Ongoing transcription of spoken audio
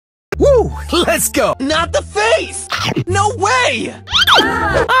Woo! Let's go! Not the face! No way!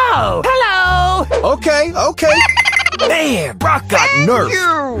 Oh, hello! Okay. Man, Brock got nerfed.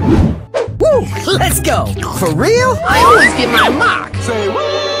 Woo! Let's go! For real? I always get my mock. Say what?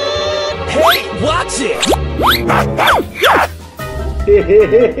 Hey, watch it!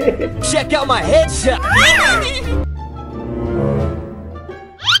 Check out my headshot!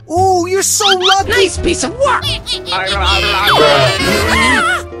 Ooh, you're so lucky! Nice piece of work.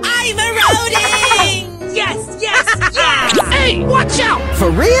 I'm eroding! Yes! Hey, watch out. For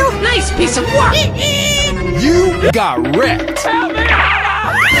real? Nice piece of work. You got wrecked!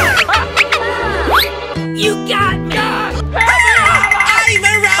 You got me! I'm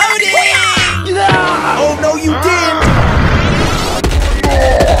eroding! Oh no, you didn't!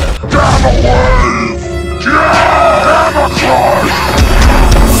 Gamma wave! Gamma crush!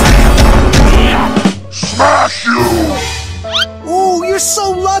 Smash you! Ooh, you're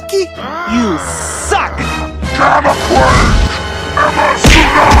so lucky! You suck! Gamma quake! Emma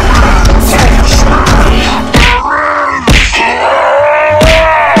tsunami! Full smash!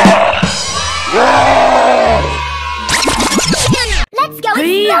 Let's go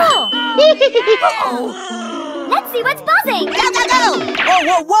explore! Let's see what's buzzing! Go!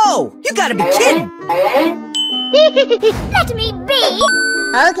 Whoa! You gotta be kidding! Let me be!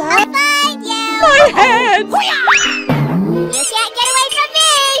 Okay. I'll find you! My head! You can't get away from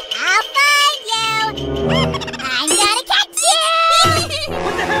me! I'll find you! I'm gonna catch you!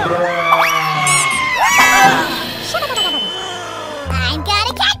 What the hell? I'm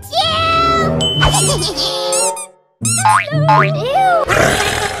gonna catch you! Ew!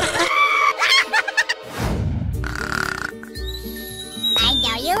 I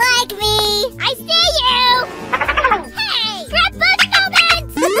know you like me! I see you! Hey! Grab boost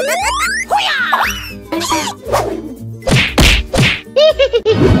moments!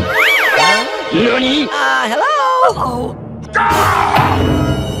 Nani? Hello?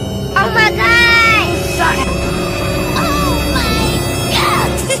 Oh my god! Oh my god!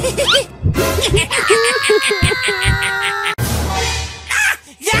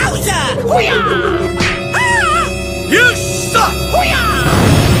 Yowza! You suck!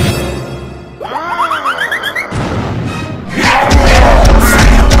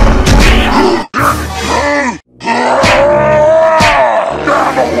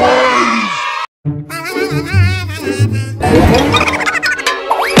 Gamma wave!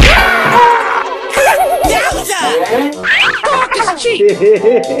 Yowza! Talk is cheap.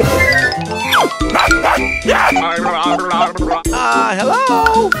 Hello?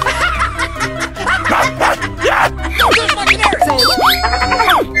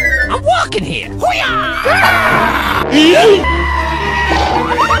 I'm walking here. Whoa!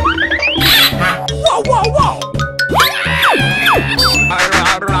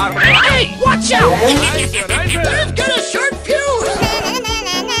 Hey, watch out! I've got a short fuse.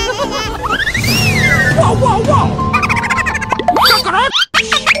 Whoa!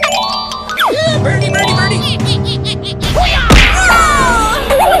 Birdie!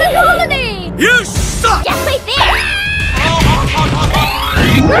 You suck! Just wait there!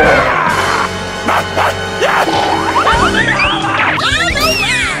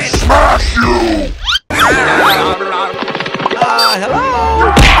 Smash you! Hello?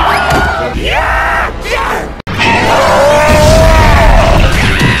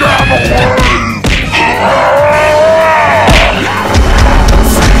 Gamma wave!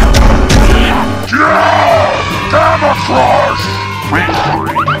 Gamma crush!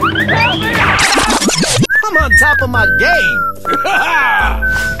 I'm on top of my game!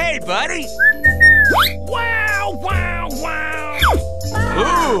 Hey, buddy! Wow!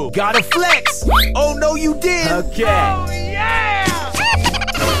 Ooh, gotta flex! Oh, no, you did! Okay. Oh, yeah!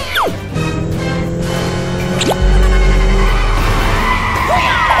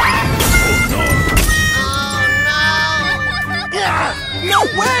 No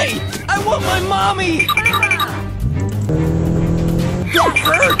way! I want my mommy! That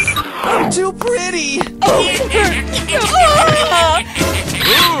hurts! I'm too pretty!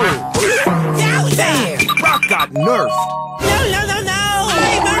 Damn! Brock got nerfed! No!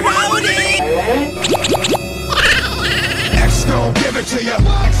 I'm eroding! X gon' give it to ya!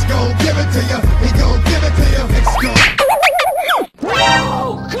 X gon' give it to ya! He gon' give it to ya! X gon'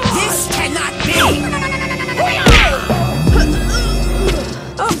 This cannot be!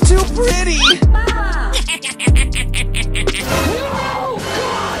 I'm too pretty!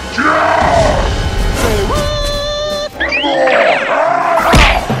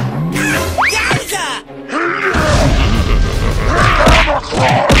 Yowza! Gamma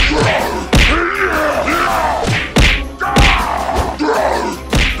crush!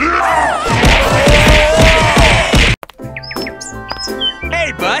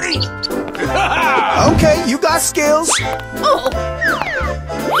 skills? Oh.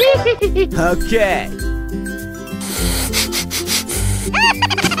 Okay.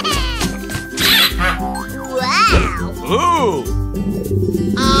 Wow! Ooh!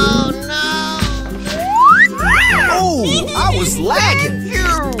 Oh no! Oh, I was lagging.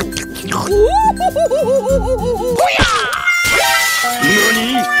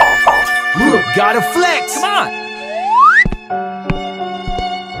 Gotta flex. Come on.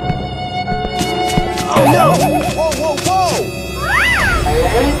 Oh no! Whoa, whoa, whoa!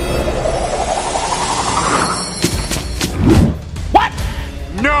 What?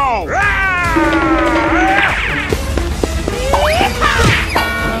 No!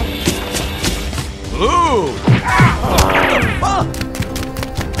 Ooh!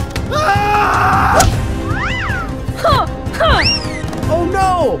 Oh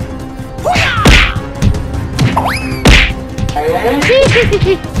no!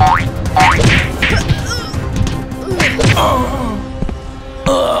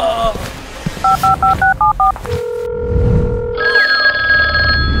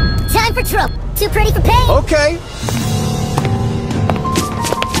 Time for trouble. Too pretty for pain. Okay.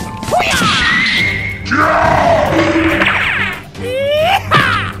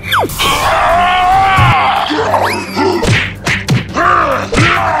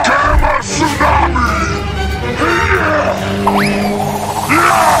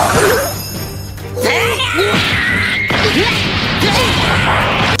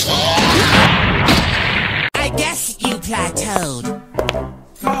 I guess you plateaued.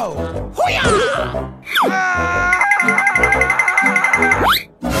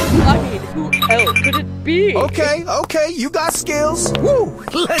 I mean, who else could it be? Okay, okay, you got skills. Woo!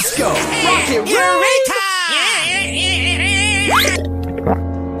 Let's go. Rocket Eureka!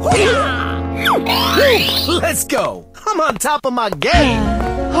 Let's go. I'm on top of my game.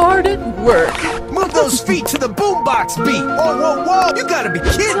 Hard at work. Move those feet to the boombox beat. Whoa, whoa, whoa. You gotta be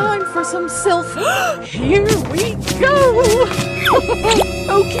kidding. Time for some self. Here we go.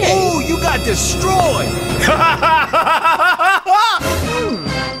 Okay. Oh, you got destroyed.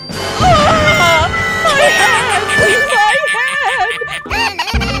 My hand!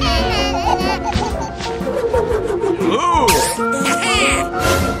 Ooh.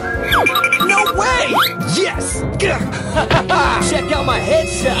 No way. Yes. Check out my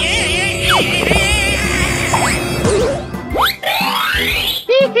headshot.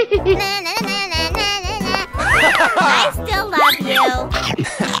 I still love you.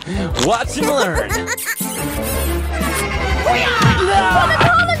 Watch and learn.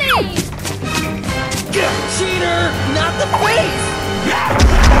 Cheater, not the face.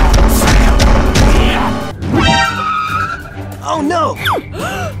 Oh no.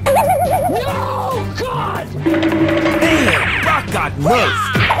 No, God. Man, Brock got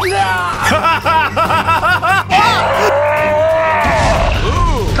nerfed.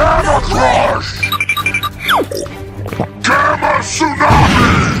 Gamma Crush! Gamma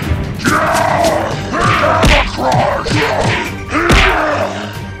Tsunami! Yeah! Gamma Crush!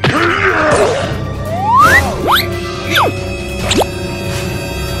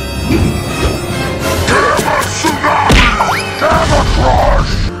 Gamma Tsunami! Gamma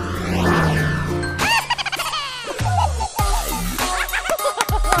Crush!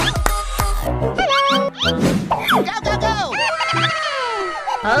 Go, go, go!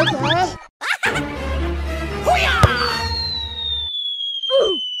 Okay.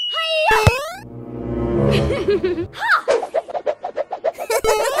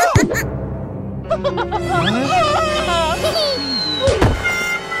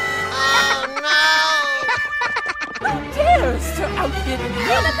 Dares to outbid me?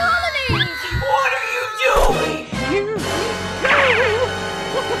 The colonies! What are you doing? Here we go.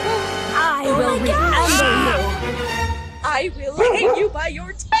 I will remember you. I will hang you by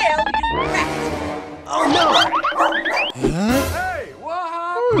your tail, you rat. Oh no. Hey, what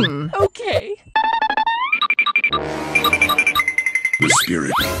happened? Okay. The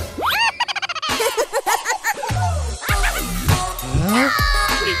spirit.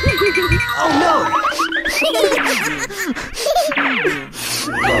 Oh no.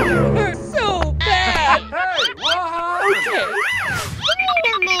 Hurt so bad. Hey, what happened? Okay.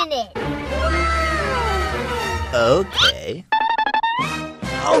 Wait a minute. Okay.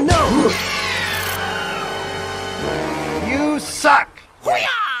 Oh no. You suck!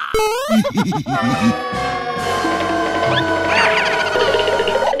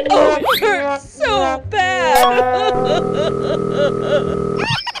 Oh, it hurts so bad.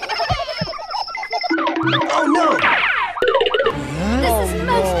 Oh no. This is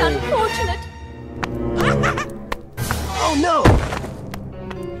most unfortunate. Oh no.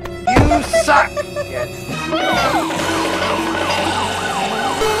 You suck! yet.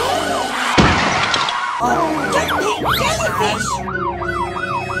 Jellyfish!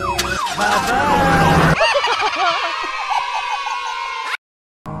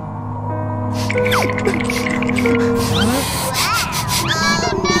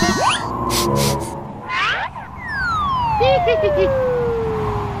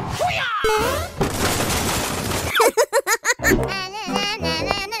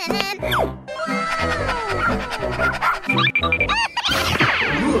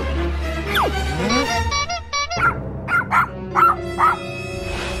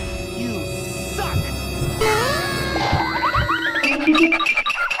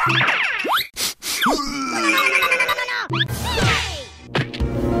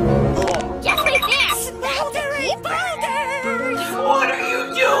 Just right there! Smeltery burgers! What are you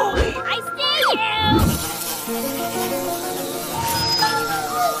doing? I see you! Oh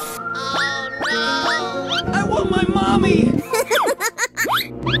I want my mommy!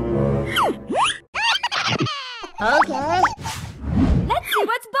 no! Okay. Let's see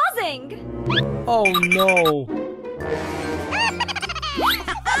what's buzzing. Oh no.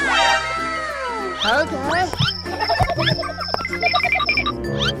 Okay.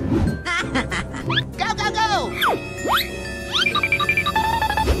 Go, go, go!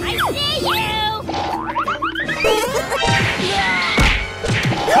 I see you!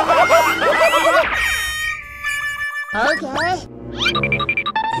 Okay.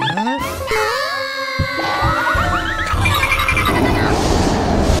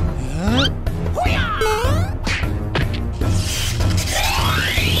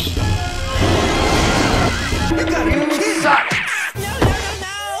 You gotta be kidding!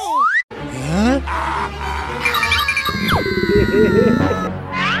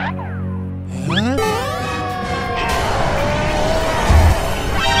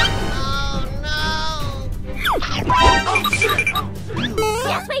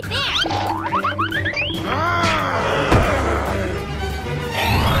 Just wait there!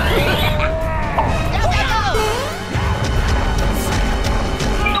 Go, go, go!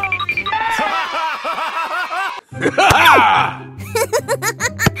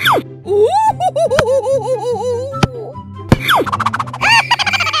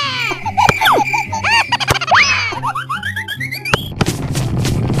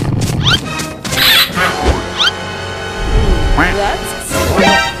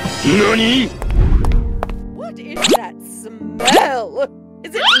 NANI?! What is that smell?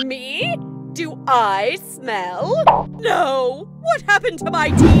 Is it me? Do I smell? No! What happened to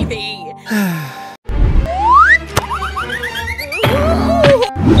my TV?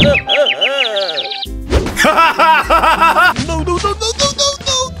 No, no, no, no, no, no, no,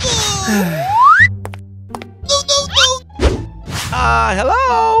 no! No, no, no!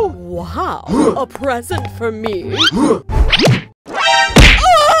 Hello? Wow, a present for me?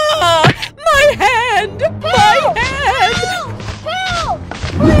 Ah! My hand! My hand! Help!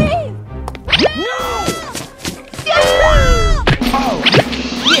 Please! Oh!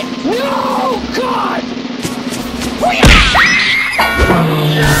 Yeah! No! God! My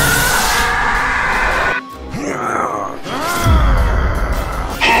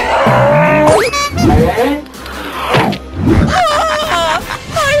hand!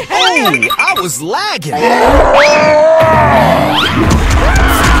 Oh! I was lagging!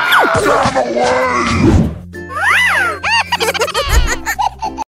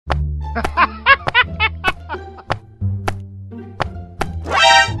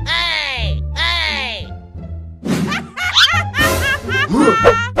 Hey! Hey!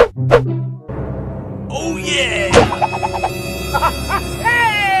 Oh yeah!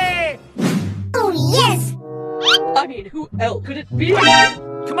 Hey! Oh, yes! I mean, who else could it be?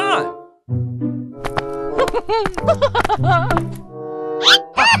 Come on!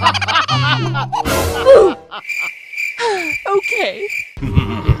 Okay.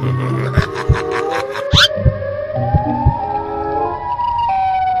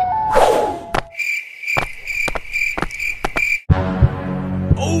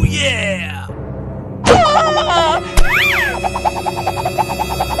 Oh yeah!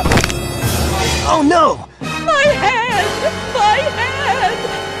 Oh no! My hand! My hand!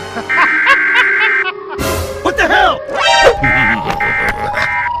 What the hell?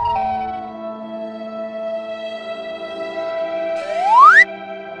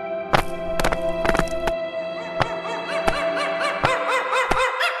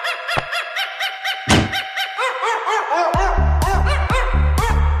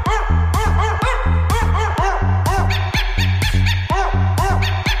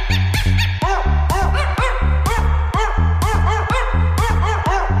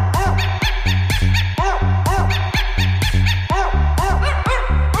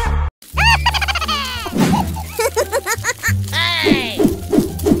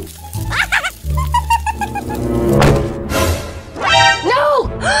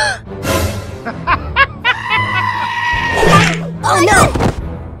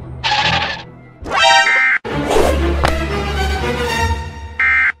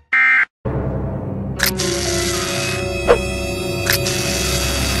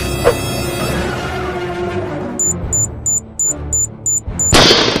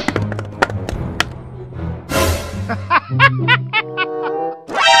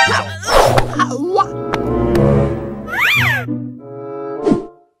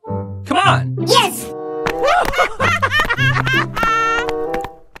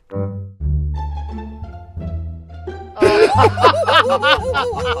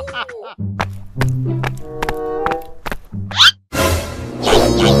 What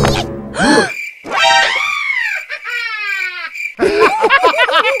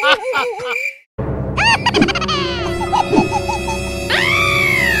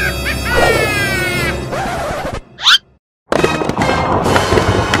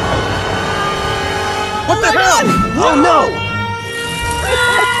the hell? Oh no!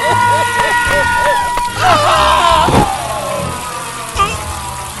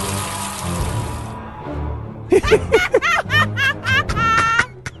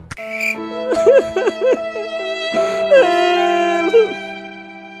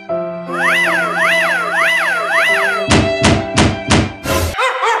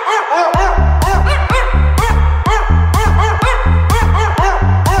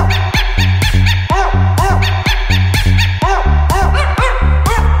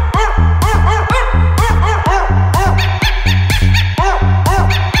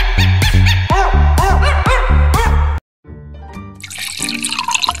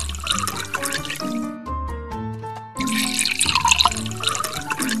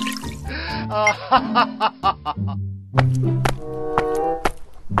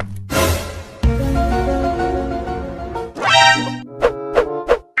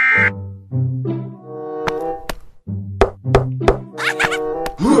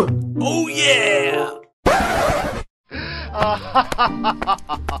 Oh yeah!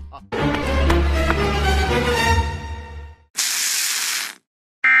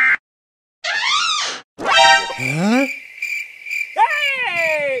 Huh?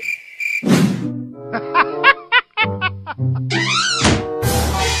 Hey!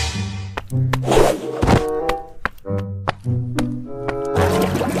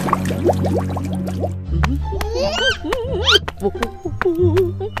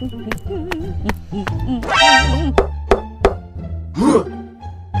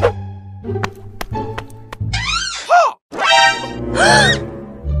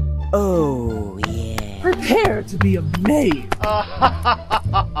 Oh, yeah. Prepare to be amazed.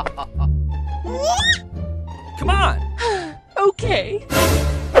 Come on! Okay.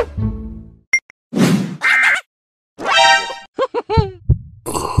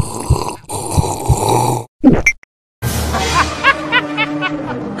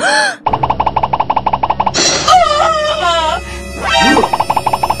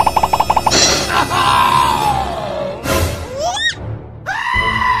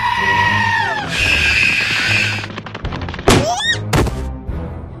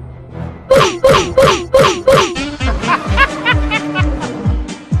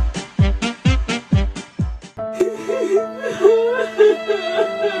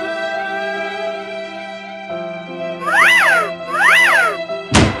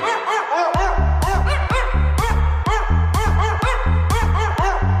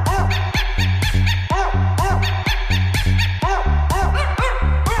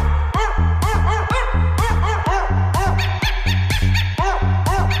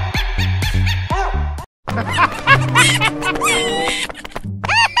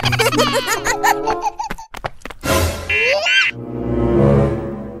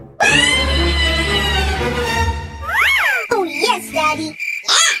 Oh, yes, Daddy.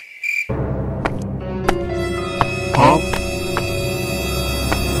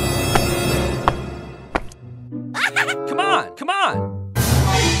 Come on! Come on!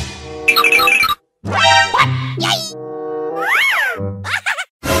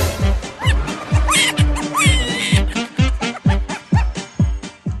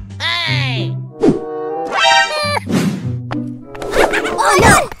 Hey! Oh,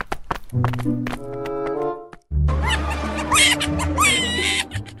 no!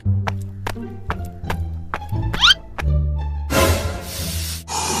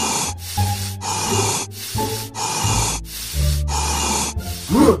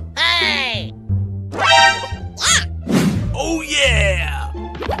 Hey! Oh yeah!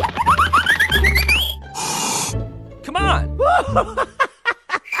 Come on!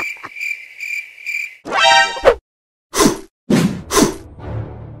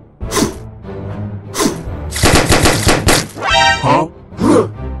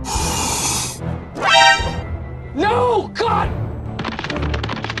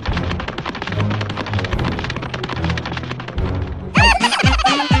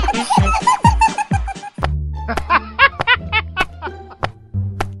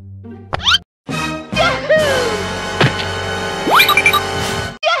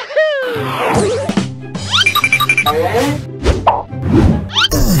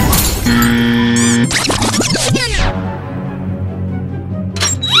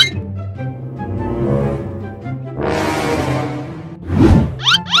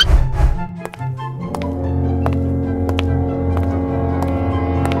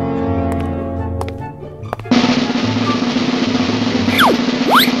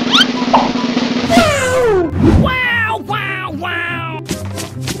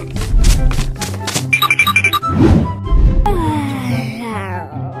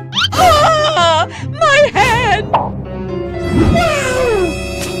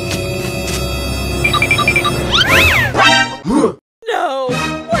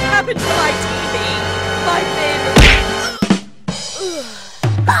 happened to my TV? My favorite.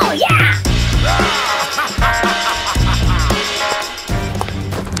 Oh, yeah!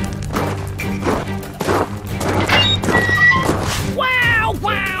 Wow,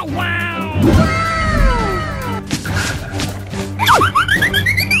 wow, wow!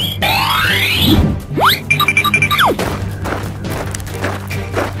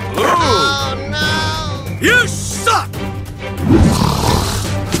 Oh no! You suck!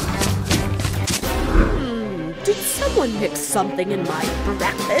 Did someone mix something in my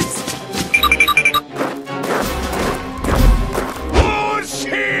breakfast? Oh,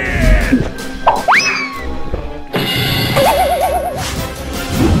 shit!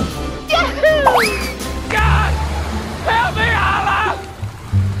 God! Help me, Allah!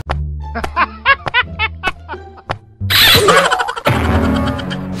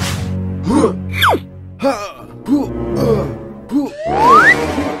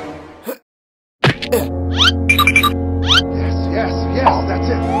 Yes, that's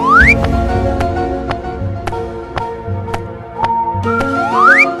it.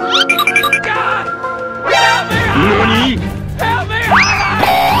 God! Help me, Allah! Help me,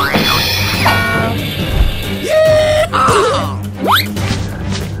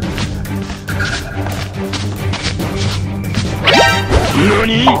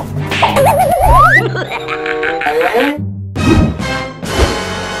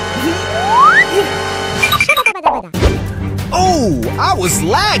 Oh, I was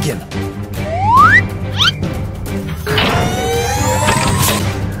lagging.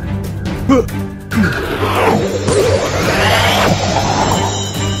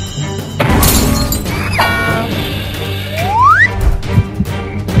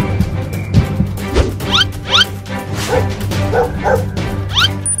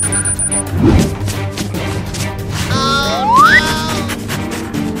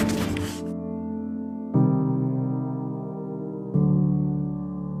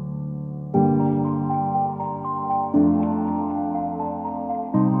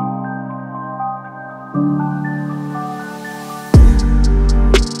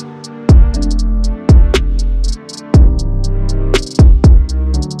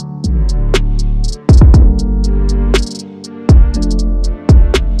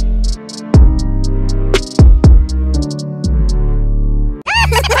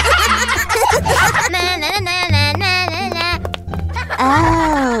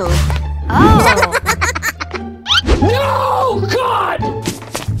 No, God!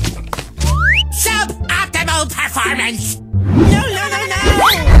 Suboptimal performance! No, no, no, no!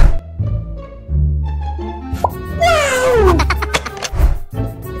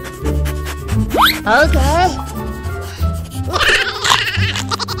 Okay.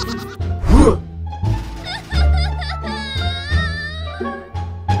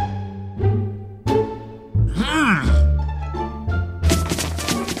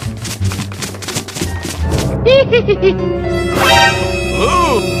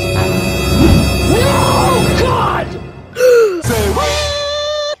 No, God! Say what?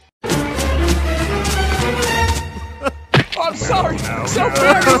 I'm sorry. So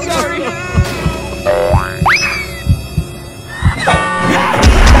very sorry.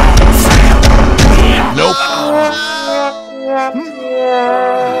 Nope.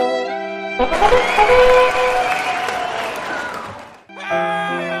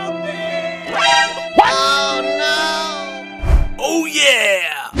 Oh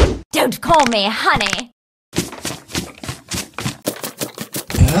yeah! Don't call me honey.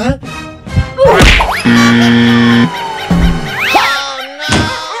 Huh?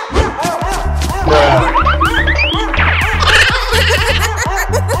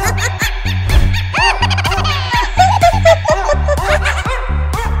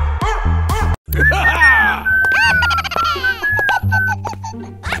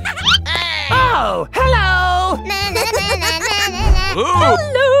 Oh, hello! Ooh.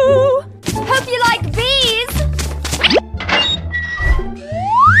 Hello. Hope you like bees.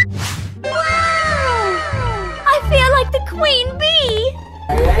 Wow! I feel like the queen bee.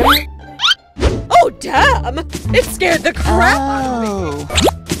 Oh, damn! It scared the crap out of me.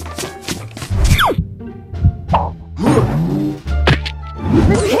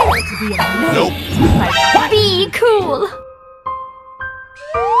 Prepare to be amazed Nope. by Be cool.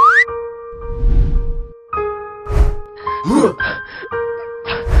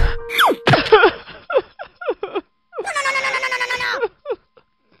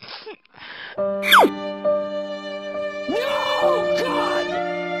 No, God!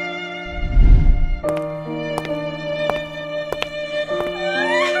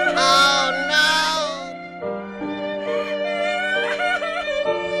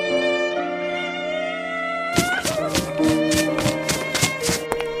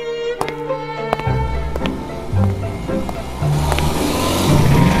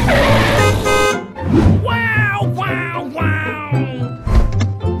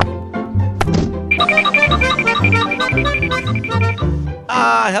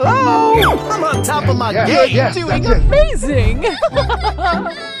 Hello? I'm on top of my game. Yes, Doing that's it. amazing.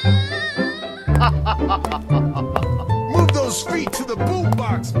 Move those feet to the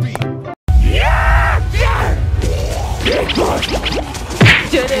boombox beat.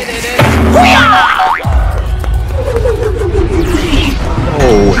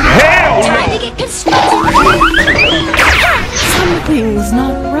 Oh, hell! Trying to get constructed. Something's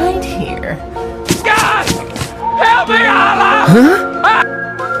not right here. Help me, Allah!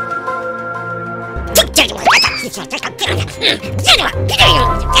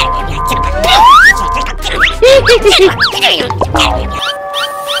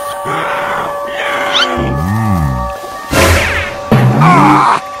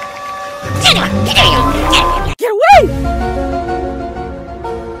 Get away!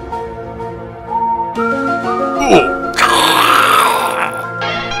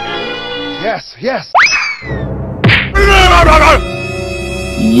 Yes, yes.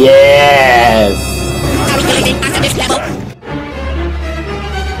 Yes!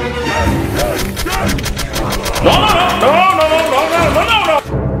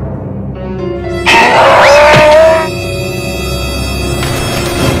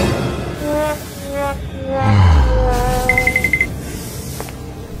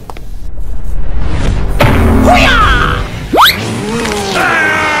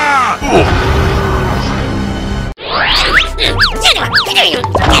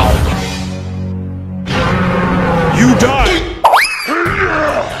 You die!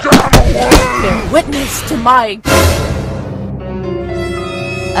 Bear witness to my...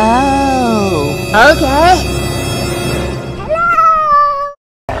 Oh. Okay.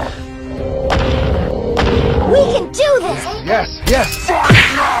 We can do this. Yes, yes.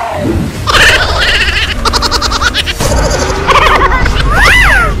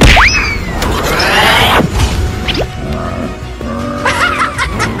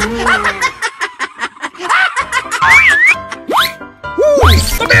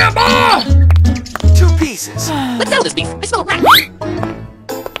 Two pieces. Let's sell this beef. I smell rat.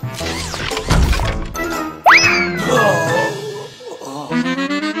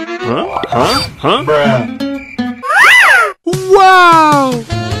 Wow!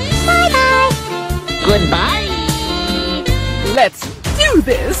 Goodbye. Let's do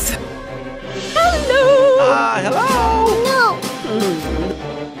this. Hello. Hello? No.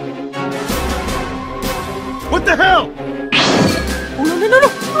 What the hell? Oh, no, no, no, no.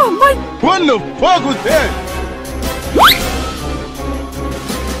 Oh, my... What the fuck was that?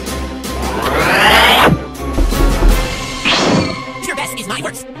 Your best is my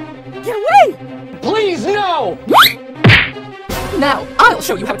worst. Get away! Please, no! Now, I'll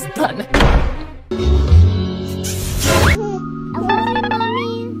show you how it's done.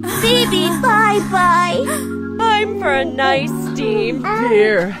 Baby, bye-bye. I'm for a nice steamed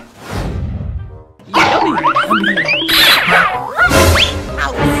beer. Yummy, yummy.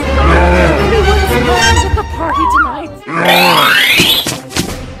 Everyone's loved at the party tonight.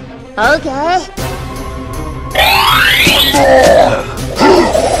 Okay.